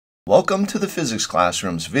Welcome to the Physics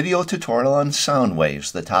Classroom's video tutorial on sound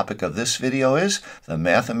waves. The topic of this video is the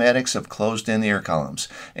mathematics of closed-in air columns,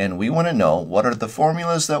 and we want to know what are the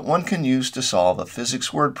formulas that one can use to solve a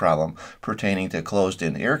physics word problem pertaining to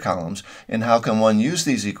closed-in air columns, and how can one use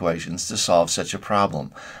these equations to solve such a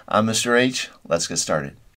problem. I'm Mr. H. Let's get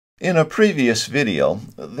started. In a previous video,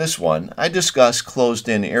 this one, I discussed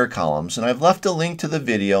closed-in air columns, and I've left a link to the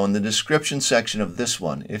video in the description section of this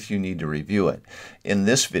one if you need to review it. In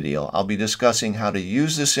this video, I'll be discussing how to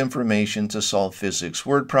use this information to solve physics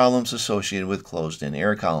word problems associated with closed-in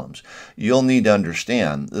air columns. You'll need to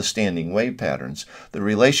understand the standing wave patterns, the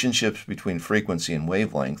relationships between frequency and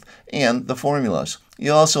wavelength, and the formulas.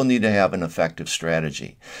 You also need to have an effective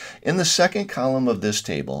strategy. In the second column of this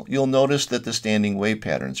table, you'll notice that the standing wave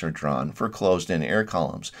patterns are drawn for closed-in air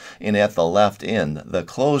columns. And at the left end, the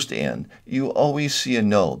closed end, you always see a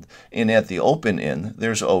node. And at the open end,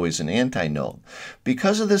 there's always an antinode.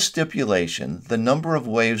 Because of this stipulation, the number of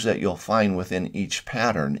waves that you'll find within each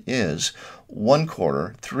pattern is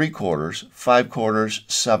 1/4, 3/4, 5/4,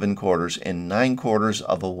 7/4, and 9/4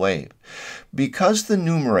 of a wave. Because the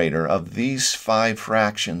numerator of these five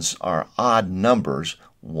fractions are odd numbers,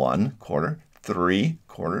 1/4,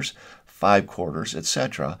 3/4, 5/4,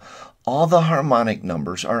 etc., all the harmonic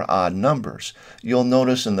numbers are odd numbers. You'll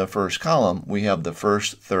notice in the first column we have the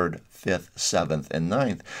first, third, fifth, seventh, and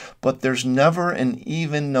ninth, but there's never an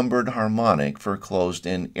even numbered harmonic for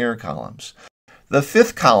closed-in air columns. The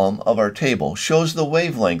fifth column of our table shows the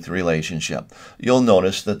wavelength relationship. You'll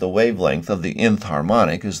notice that the wavelength of the nth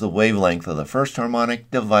harmonic is the wavelength of the first harmonic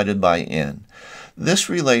divided by n. This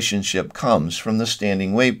relationship comes from the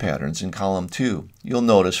standing wave patterns in column 2. You'll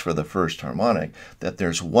notice for the first harmonic that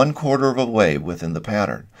there's 1/4 of a wave within the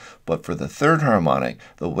pattern. But for the third harmonic,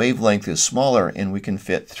 the wavelength is smaller and we can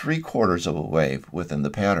fit 3/4 of a wave within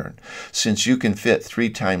the pattern. Since you can fit 3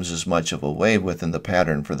 times as much of a wave within the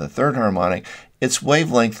pattern for the third harmonic, its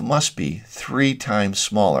wavelength must be 3 times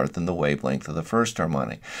smaller than the wavelength of the first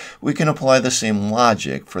harmonic. We can apply the same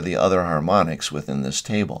logic for the other harmonics within this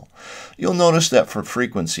table. You'll notice that for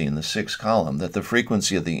frequency in the sixth column, that the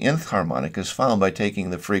frequency of the nth harmonic is found by taking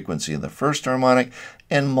the frequency of the first harmonic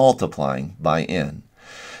and multiplying by n.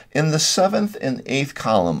 In the seventh and eighth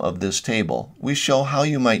column of this table, we show how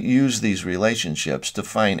you might use these relationships to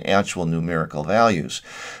find actual numerical values.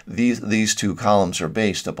 These two columns are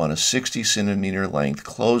based upon a 60 centimeter length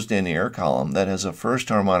closed-in air column that has a first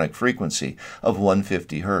harmonic frequency of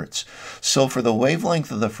 150 Hertz. So for the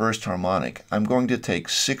wavelength of the first harmonic, I'm going to take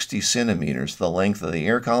 60 centimeters, the length of the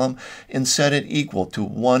air column, and set it equal to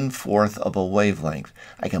 1/4 of a wavelength.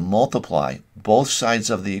 I can multiply both sides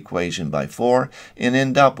of the equation by 4 and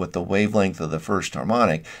end up with the wavelength of the first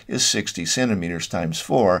harmonic is 60 centimeters times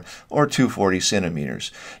 4, or 240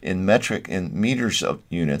 centimeters. In meters of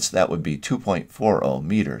units, that would be 2.40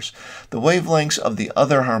 meters. The wavelengths of the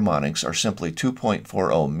other harmonics are simply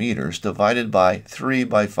 2.40 meters divided by 3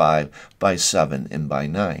 by 5 by 7 and by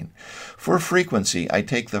 9. For frequency, I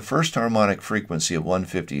take the first harmonic frequency of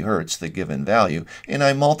 150 Hertz, the given value, and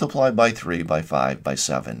I multiply by 3 by 5 by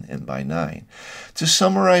 7 and by 9. To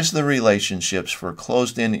summarize the relationships for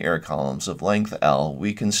closed-in air columns of length L,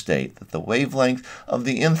 we can state that the wavelength of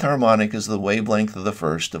the nth harmonic is the wavelength of the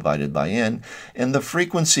first divided by n, and the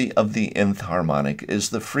frequency of the nth harmonic is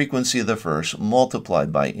the frequency of the first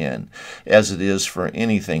multiplied by n. As it is for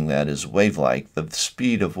anything that is wave-like, the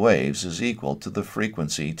speed of waves is equal to the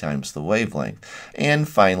frequency times the wavelength. And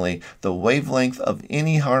finally, the wavelength of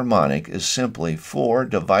any harmonic is simply 4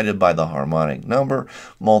 divided by the harmonic number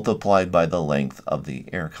multiplied by the length of the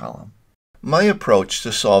air column. My approach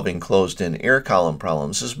to solving closed-in air column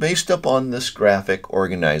problems is based upon this graphic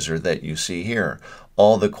organizer that you see here.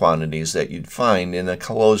 All the quantities that you'd find in a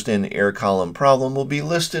closed-in air column problem will be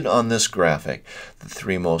listed on this graphic. The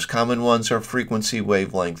three most common ones are frequency,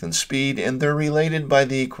 wavelength, and speed, and they're related by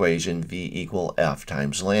the equation V = F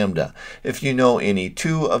times lambda. If you know any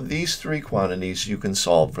two of these three quantities, you can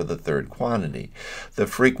solve for the third quantity. The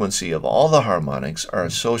frequency of all the harmonics are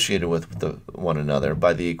associated with one another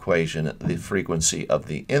by the equation the frequency of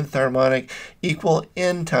the nth harmonic equal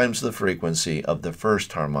n times the frequency of the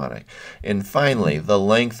first harmonic. And finally, the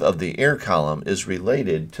length of the air column is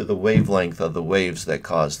related to the wavelength of the waves that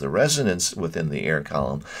cause the resonance within the air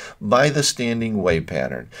column by the standing wave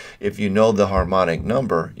pattern. If you know the harmonic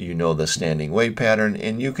number, you know the standing wave pattern,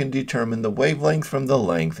 and you can determine the wavelength from the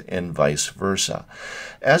length and vice versa.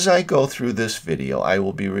 As I go through this video, I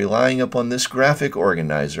will be relying upon this graphic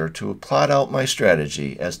organizer to plot out my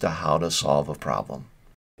strategy as to how to solve a problem.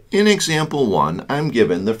 In example 1, I'm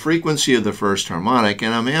given the frequency of the first harmonic,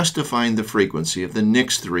 and I'm asked to find the frequency of the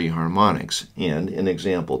next 3 harmonics. And in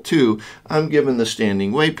example 2, I'm given the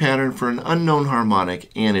standing wave pattern for an unknown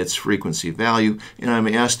harmonic and its frequency value, and I'm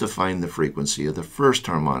asked to find the frequency of the first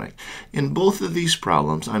harmonic. In both of these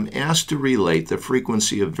problems, I'm asked to relate the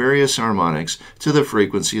frequency of various harmonics to the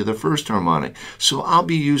frequency of the first harmonic. So I'll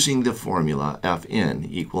be using the formula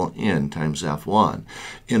Fn equal n times F1.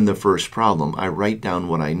 In the first problem, I write down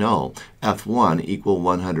what I know, F1 equal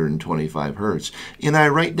 125 hertz, and I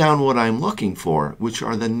write down what I'm looking for, which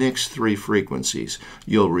are the next 3 frequencies.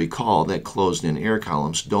 You'll recall that closed-in air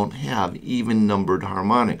columns don't have even numbered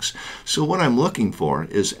harmonics, so what I'm looking for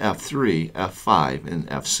is F3, F5, and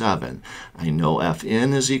F7. I know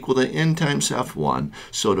Fn is equal to n times F1,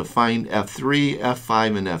 so to find F3,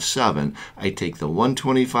 F5, and F7, I take the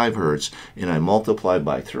 125 hertz and I multiply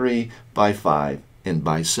by 3, by 5, and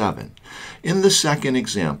by 7. In the second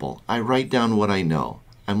example, I write down what I know.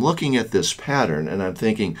 I'm looking at this pattern and I'm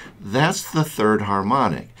thinking, that's the third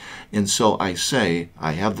harmonic. And so I say,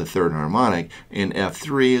 I have the third harmonic, and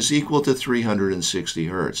F3 is equal to 360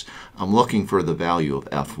 hertz. I'm looking for the value of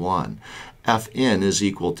F1. Fn is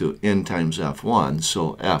equal to n times F1,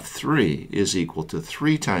 so F3 is equal to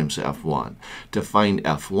 3 times F1. To find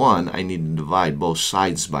F1, I need to divide both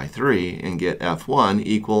sides by 3 and get F1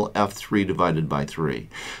 equal F3 divided by 3.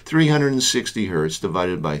 360 hertz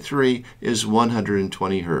divided by 3 is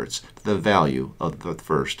 120 hertz, the value of the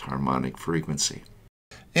first harmonic frequency.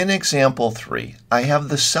 In example 3, I have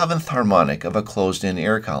the 7th harmonic of a closed-in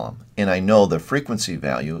air column, and I know the frequency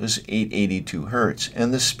value is 882 hertz,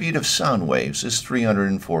 and the speed of sound waves is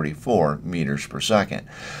 344 meters per second.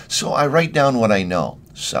 So I write down what I know,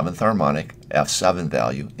 7th harmonic, F7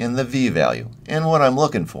 value, and the V value, and what I'm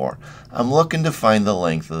looking for. I'm looking to find the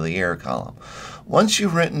length of the air column. Once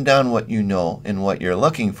you've written down what you know and what you're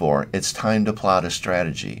looking for, it's time to plot a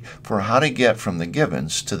strategy for how to get from the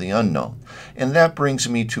givens to the unknown. And that brings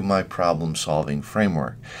me to my problem-solving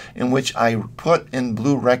framework, in which I put in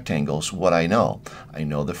blue rectangles what I know. I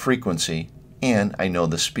know the frequency, and I know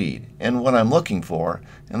the speed, and what I'm looking for,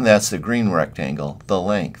 and that's the green rectangle, the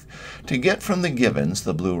length. To get from the givens,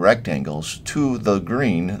 the blue rectangles, to the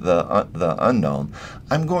green, the unknown,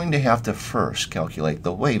 I'm going to have to first calculate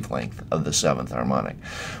the wavelength of the 7th harmonic.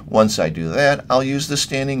 Once I do that, I'll use the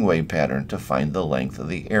standing wave pattern to find the length of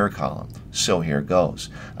the air column. So here goes.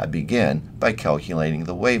 I begin by calculating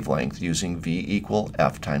the wavelength using V equal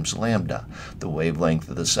F times lambda. The wavelength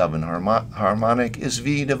of the 7th harmonic is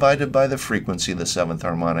V divided by the frequency of the 7th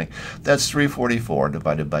harmonic. That's 344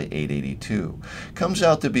 divided by 882. Comes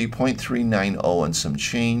out to be 0.390 and some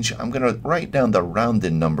change. I'm going to write down the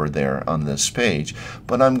rounded number there on this page,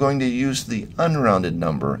 but I'm going to use the unrounded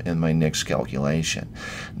number in my next calculation.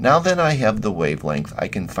 Now that I have the wavelength, I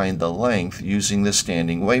can find the length using the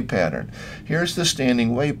standing wave pattern. Here's the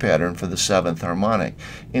standing wave pattern for the 7th harmonic,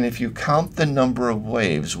 and if you count the number of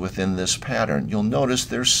waves within this pattern, you'll notice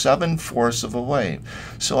there's 7/4 of a wave.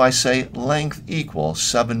 So I say length equals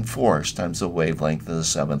 7/4 times the wavelength of the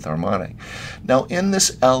 7th harmonic. Now in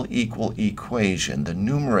this L equal equation, the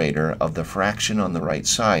numerator of the fraction on the right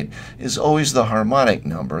side is always the harmonic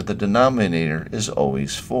number. The denominator is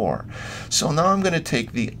always 4. So now I'm going to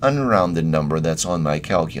take the unrounded number that's on my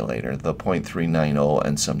calculator, the 0.390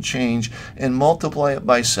 and some change, and multiply it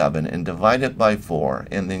by 7 and divide it by 4,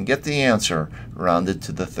 and then get the answer rounded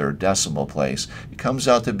to the 3rd decimal place. It comes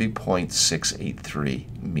out to be 0.683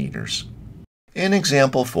 meters. In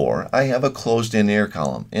example 4, I have a closed-in air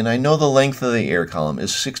column, and I know the length of the air column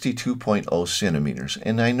is 62.0 centimeters,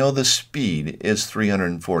 and I know the speed is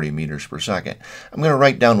 340 meters per second. I'm going to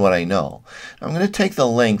write down what I know. I'm going to take the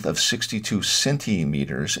length of 62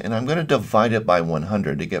 centimeters, and I'm going to divide it by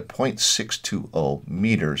 100 to get 0.620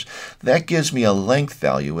 meters. That gives me a length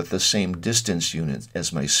value with the same distance unit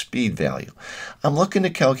as my speed value. I'm looking to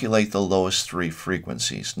calculate the lowest 3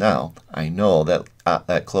 frequencies. Now, I know that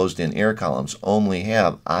closed-in air columns only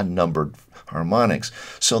have odd-numbered harmonics,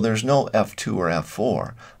 so there's no F2 or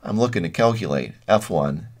F4. I'm looking to calculate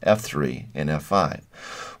F1, F3, and F5.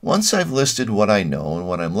 Once I've listed what I know and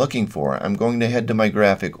what I'm looking for, I'm going to head to my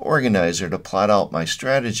graphic organizer to plot out my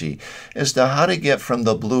strategy as to how to get from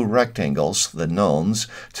the blue rectangles, the knowns,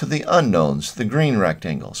 to the unknowns, the green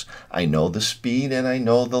rectangles. I know the speed and I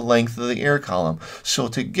know the length of the air column, so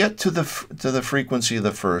to get to the frequency of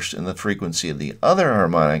the first and the frequency of the other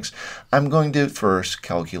harmonics, I'm going to first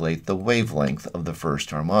calculate the wavelength of the first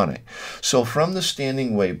harmonic. So from the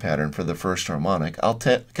standing wave pattern for the first harmonic, I'll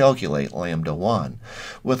calculate lambda 1.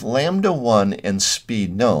 With lambda 1 and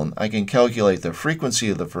speed known, I can calculate the frequency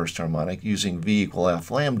of the first harmonic using v equal f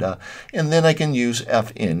lambda, and then I can use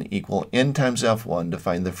f in equal n times f1 to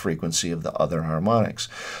find the frequency of the other harmonics.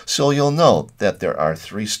 So you'll note that there are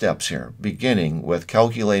 3 steps here, beginning with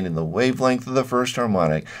calculating the wavelength of the first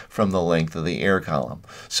harmonic from the length of the air column.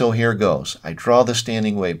 So here goes. I draw the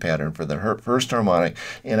standing wave pattern for the first harmonic,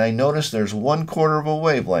 and I notice there's 1/4 of a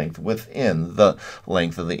wavelength within the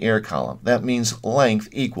length of the air column. That means length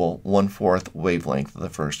equal 1/4 wavelength of the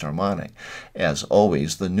first harmonic. As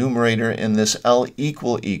always, the numerator in this L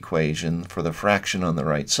equal equation for the fraction on the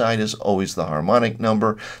right side is always the harmonic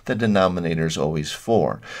number. The denominator is always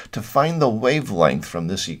 4. To find the wavelength from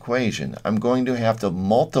this equation, I'm going to have to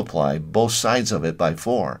multiply both sides of it by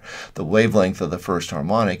 4. The wavelength of the first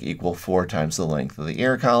harmonic equal 4 times the length of the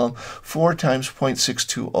air column. 4 times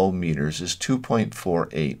 0.620 meters is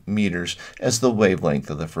 2.48 meters as the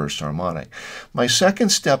wavelength of the first harmonic. My second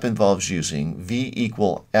step involves using v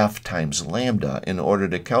equal f times lambda in order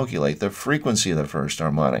to calculate the frequency of the first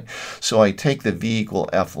harmonic. So I take the v equal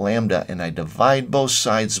f lambda and I divide both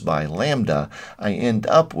sides by lambda. I end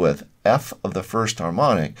up with f of the first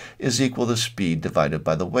harmonic is equal to speed divided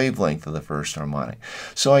by the wavelength of the first harmonic.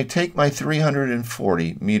 So I take my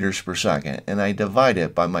 340 meters per second and I divide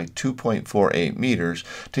it by my 2.48 meters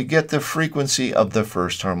to get the frequency of the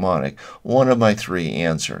first harmonic, one of my 3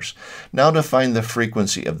 answers. Now to find the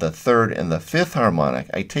frequency of the third and the fifth harmonic,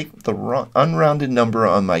 I take the unrounded number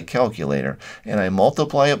on my calculator and I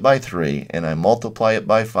multiply it by 3 and I multiply it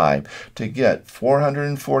by 5 to get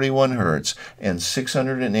 441 hertz and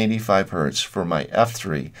 685 hertz for my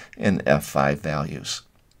F3 and F5 values.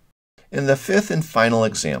 In the fifth and final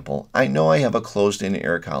example, I know I have a closed-in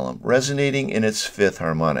air column resonating in its fifth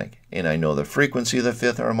harmonic, and I know the frequency of the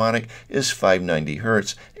fifth harmonic is 590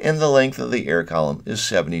 hertz, and the length of the air column is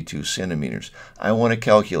 72 centimeters. I want to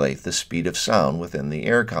calculate the speed of sound within the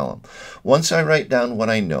air column. Once I write down what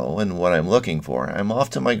I know and what I'm looking for, I'm off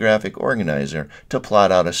to my graphic organizer to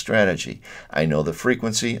plot out a strategy. I know the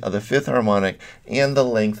frequency of the fifth harmonic and the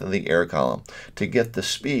length of the air column. To get the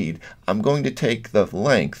speed, I'm going to take the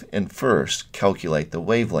length and first calculate the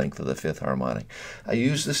wavelength of the fifth harmonic. I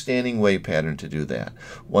use the standing wave pattern to do that.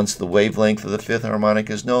 Once the wavelength of the fifth harmonic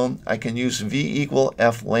is known, I can use v equal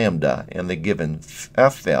f lambda and the given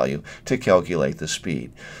f value to calculate the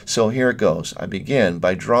speed. So here it goes. I begin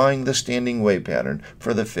by drawing the standing wave pattern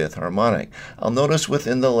for the fifth harmonic. I'll notice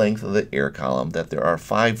within the length of the air column that there are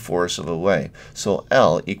 5/4 of a wave. So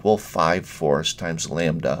L equal 5/4 times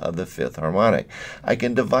lambda of the fifth harmonic. I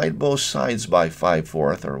can divide both sides by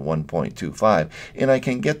 5/4 or 1.25 and I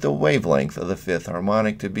can get the wavelength of the fifth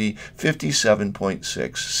harmonic to be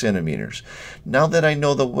 57.6 centimeters. Now that I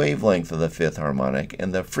know the wavelength of the fifth harmonic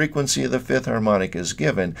and the frequency of the fifth harmonic is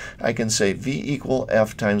given, I can say v equal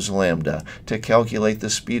f times lambda to calculate the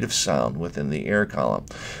speed of sound within the air column.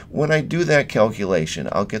 When I do that calculation,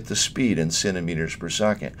 I'll get the speed in centimeters per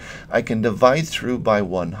second. I can divide through by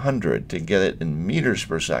 100 to get it in meters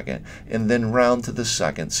per second and then round to the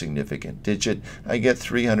second significant digit. I get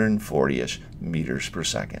 340-ish meters per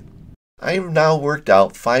second. I have now worked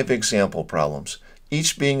out 5 example problems,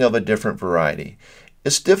 each being of a different variety.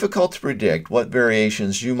 It's difficult to predict what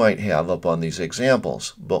variations you might have upon these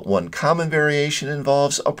examples, but one common variation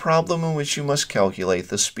involves a problem in which you must calculate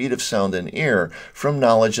the speed of sound in air from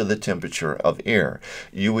knowledge of the temperature of air.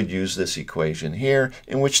 You would use this equation here,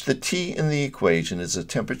 in which the T in the equation is the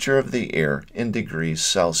temperature of the air in degrees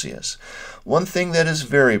Celsius. One thing that is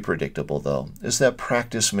very predictable, though, is that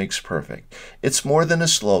practice makes perfect. It's more than a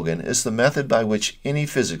slogan, it's the method by which any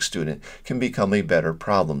physics student can become a better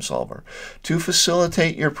problem solver. To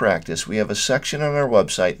facilitate your practice, we have a section on our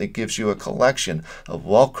website that gives you a collection of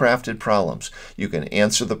well-crafted problems. You can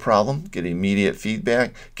answer the problem, get immediate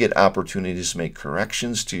feedback, get opportunities to make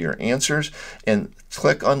corrections to your answers, and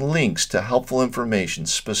click on links to helpful information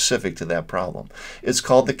specific to that problem. It's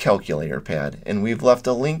called the Calculator Pad, and we've left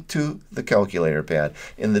a link to the Calculator Pad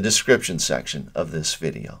in the description section of this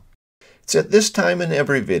video. It's at this time in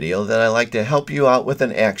every video that I like to help you out with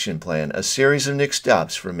an action plan, a series of next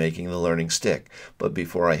steps for making the learning stick. But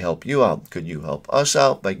before I help you out, could you help us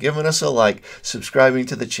out by giving us a like, subscribing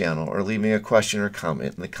to the channel, or leaving a question or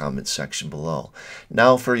comment in the comment section below.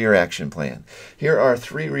 Now for your action plan. Here are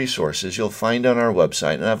 3 resources you'll find on our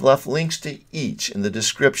website, and I've left links to each in the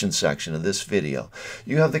description section of this video.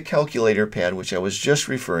 You have the Calculator Pad, which I was just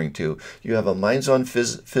referring to. You have a Minds on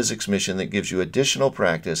Physics mission that gives you additional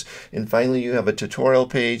practice. And finally, you have a tutorial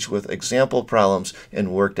page with example problems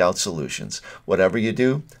and worked out solutions. Whatever you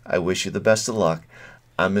do, I wish you the best of luck.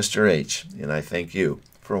 I'm Mr. H, and I thank you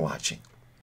for watching.